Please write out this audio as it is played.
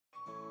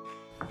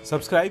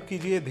Subscribe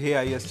कीजिए ध्येय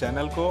IAS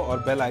channel को और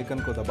बेल आइकन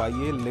को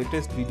दबाइए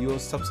लेटेस्ट वीडियो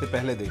सबसे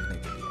पहले देखने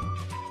के लिए।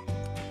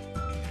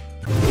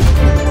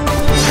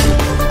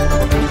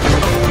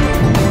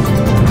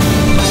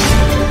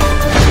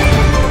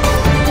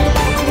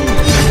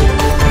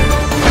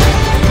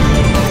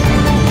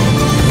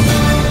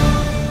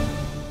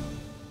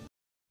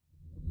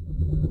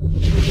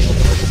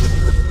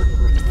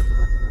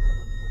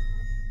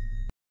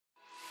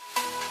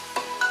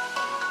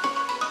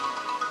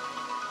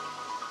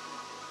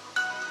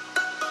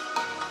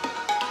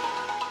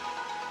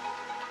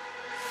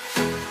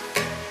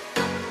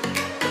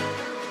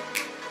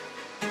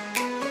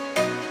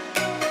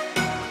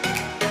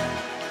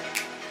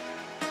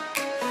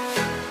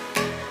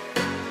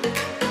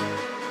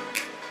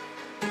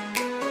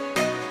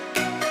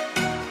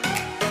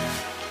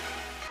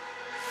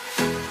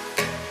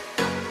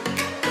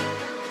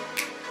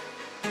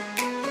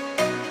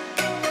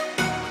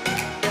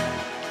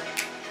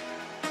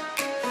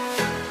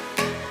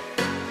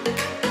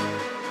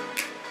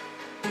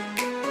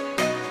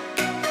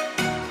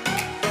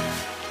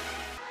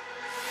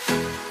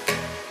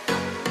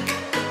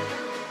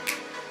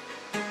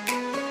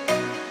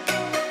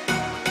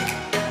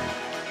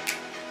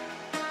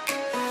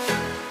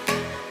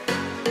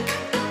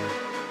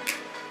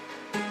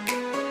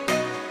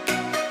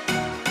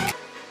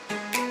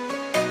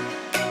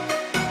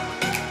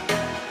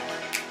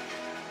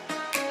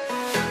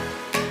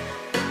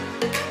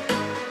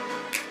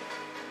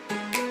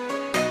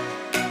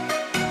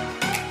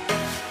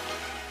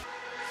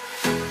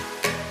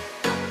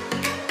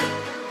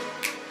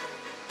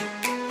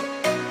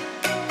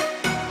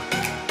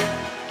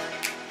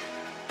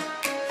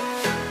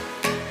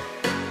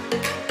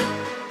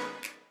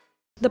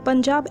 The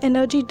Punjab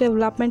Energy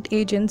Development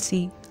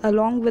Agency,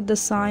 along with the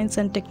Science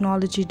and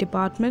Technology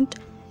Department,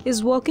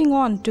 is working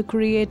on to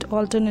create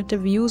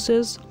alternative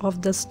uses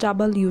of the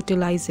stubble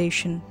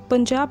utilization.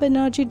 Punjab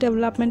Energy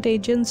Development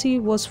Agency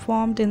was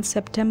formed in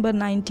September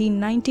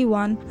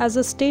 1991 as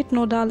a state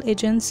nodal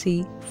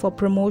agency for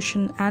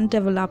promotion and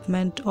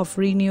development of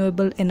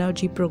renewable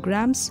energy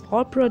programs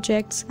or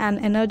projects and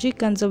energy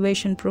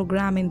conservation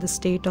program in the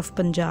state of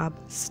Punjab.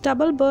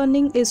 Stubble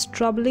burning is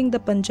troubling the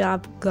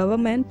Punjab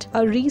government.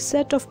 A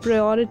reset of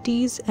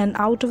priorities and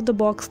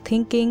out-of-the-box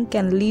thinking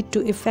can lead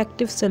to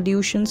effective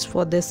solutions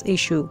for this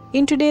issue.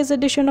 In today's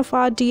edition of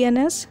our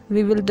DNS,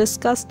 we will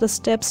discuss the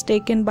steps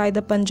taken by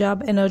the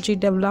Punjab Energy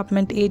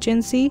Development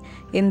Agency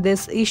in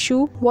this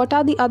issue, what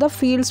are the other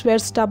fields where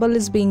stubble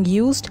is being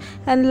used,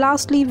 and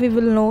lastly we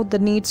will know the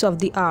needs of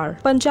the hour.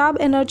 Punjab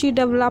Energy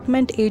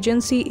Development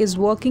Agency is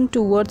working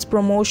towards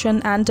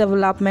promotion and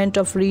development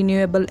of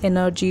renewable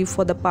energy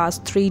for the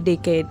past 3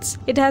 decades.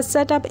 It has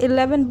set up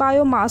 11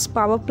 biomass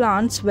power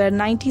plants where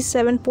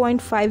 97.50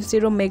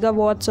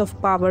 megawatts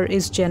of power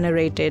is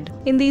generated.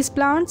 In these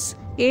plants,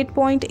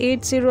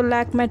 8.80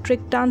 lakh metric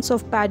tons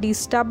of paddy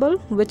stubble,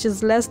 which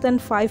is less than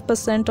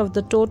 5% of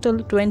the total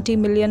 20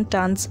 million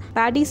tons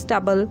paddy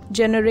stubble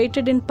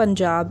generated in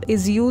Punjab,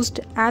 is used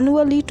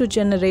annually to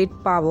generate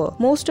power.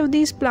 Most of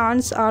these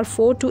plants are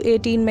 4 to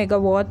 18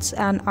 megawatts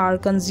and are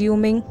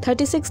consuming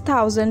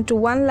 36,000 to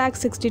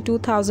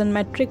 1,62,000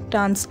 metric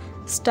tons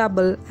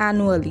stubble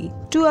annually.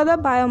 2 other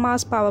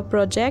biomass power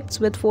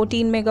projects with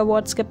 14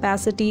 megawatts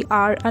capacity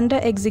are under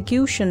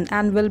execution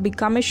and will be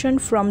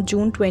commissioned from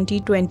June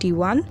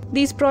 2021.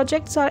 These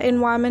projects are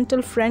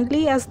environmental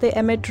friendly as they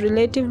emit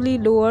relatively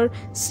lower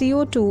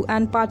CO2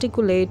 and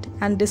particulate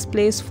and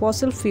displace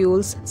fossil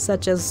fuels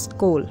such as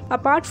coal.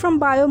 Apart from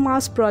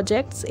biomass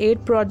projects,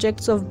 8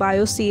 projects of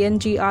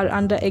bio-CNG are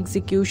under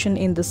execution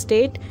in the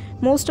state.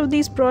 Most of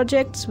these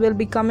projects will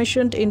be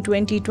commissioned in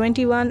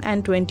 2021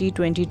 and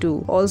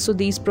 2022. Also,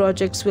 these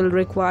projects will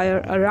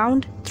require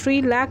around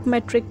 3 lakh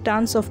metric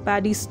tons of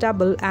paddy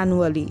stubble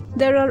annually.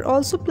 There are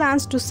also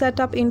plans to set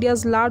up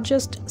India's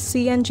largest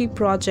CNG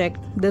project.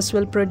 This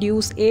will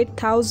produce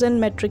 8,000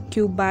 metric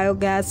cube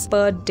biogas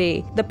per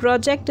day. The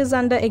project is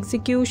under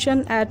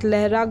execution at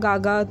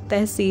𝐟𝐨𝐥𝐿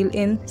Tehsil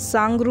in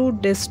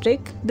Sangru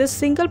district. This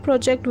single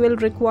project will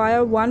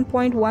require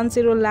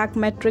 1.10 lakh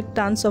metric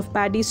tons of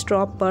paddy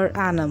straw per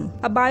annum.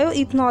 A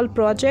bioethanol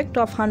project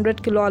of 100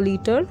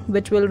 kiloliter,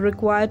 which will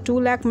require 2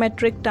 lakh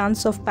metric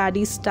tons of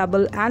paddy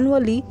stubble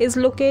annually, is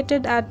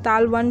located at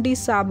Talwandi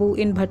Sabu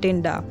in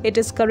Bhatinda. It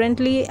is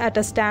currently at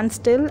a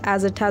standstill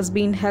as it has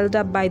been held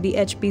up by the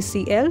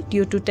HPCL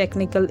due to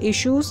technical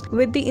issues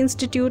with the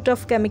Institute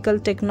of Chemical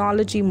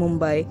Technology,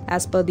 Mumbai.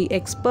 As per the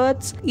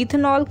experts,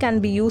 ethanol can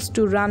be used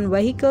to run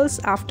vehicles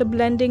after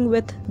blending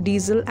with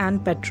diesel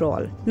and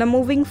petrol. Now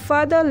moving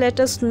further, let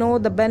us know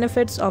the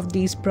benefits of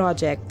these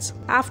projects.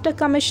 After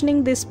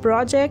commissioning this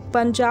project,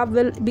 Punjab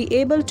will be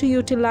able to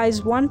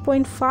utilize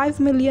 1.5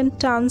 million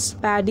tons tons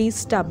paddy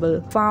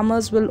stubble.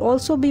 Farmers will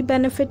also be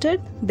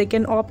benefited. They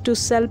can opt to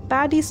sell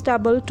paddy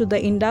stubble to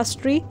the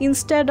industry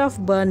instead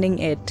of burning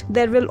it.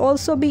 There will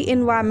also be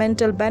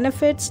environmental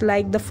benefits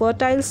like the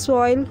fertile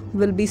soil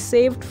will be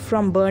saved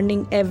from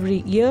burning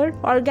every year.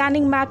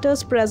 Organic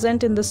matters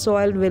present in the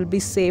soil will be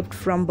saved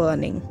from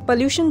burning.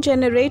 Pollution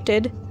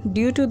generated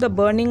due to the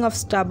burning of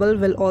stubble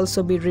will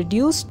also be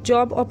reduced.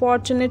 Job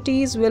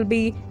opportunities will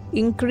be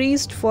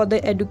increased for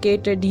the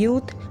educated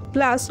youth.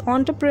 Plus,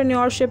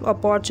 entrepreneurship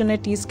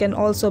opportunities can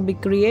also be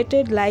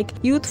created, like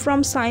youth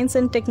from science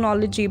and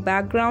technology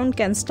background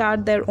can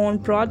start their own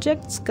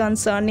projects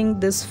concerning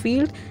this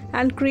field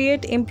and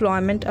create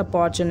employment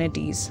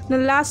opportunities. Now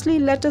lastly,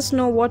 let us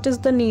know what is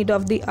the need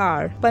of the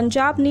hour.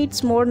 Punjab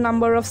needs more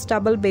number of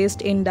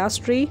stubble-based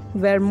industry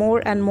where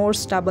more and more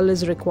stubble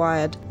is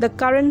required. The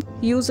current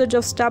usage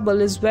of stubble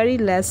is very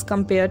less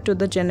compared to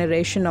the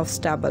generation of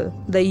stubble.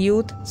 The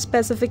youth,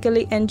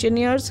 specifically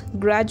engineers,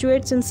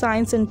 graduates in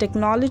science and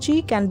technology,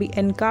 can be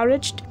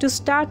encouraged to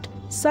start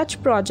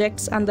such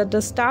projects under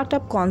the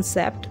startup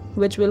concept,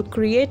 which will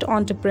create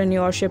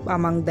entrepreneurship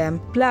among them.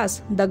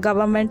 Plus, the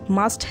government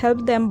must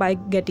help them by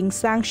getting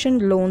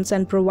sanctioned loans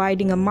and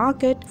providing a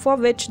market for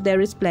which there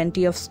is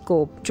plenty of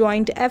scope.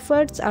 Joint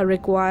efforts are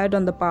required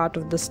on the part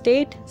of the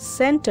state,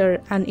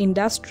 center, and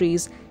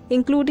industries,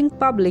 including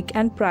public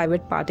and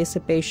private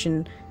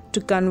participation,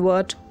 to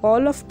convert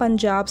all of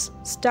Punjab's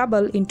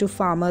stubble into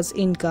farmers'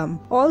 income.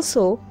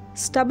 Also,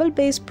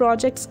 stubble-based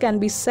projects can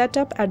be set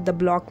up at the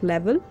block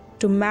level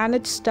to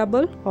manage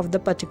stubble of the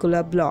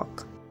particular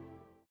block.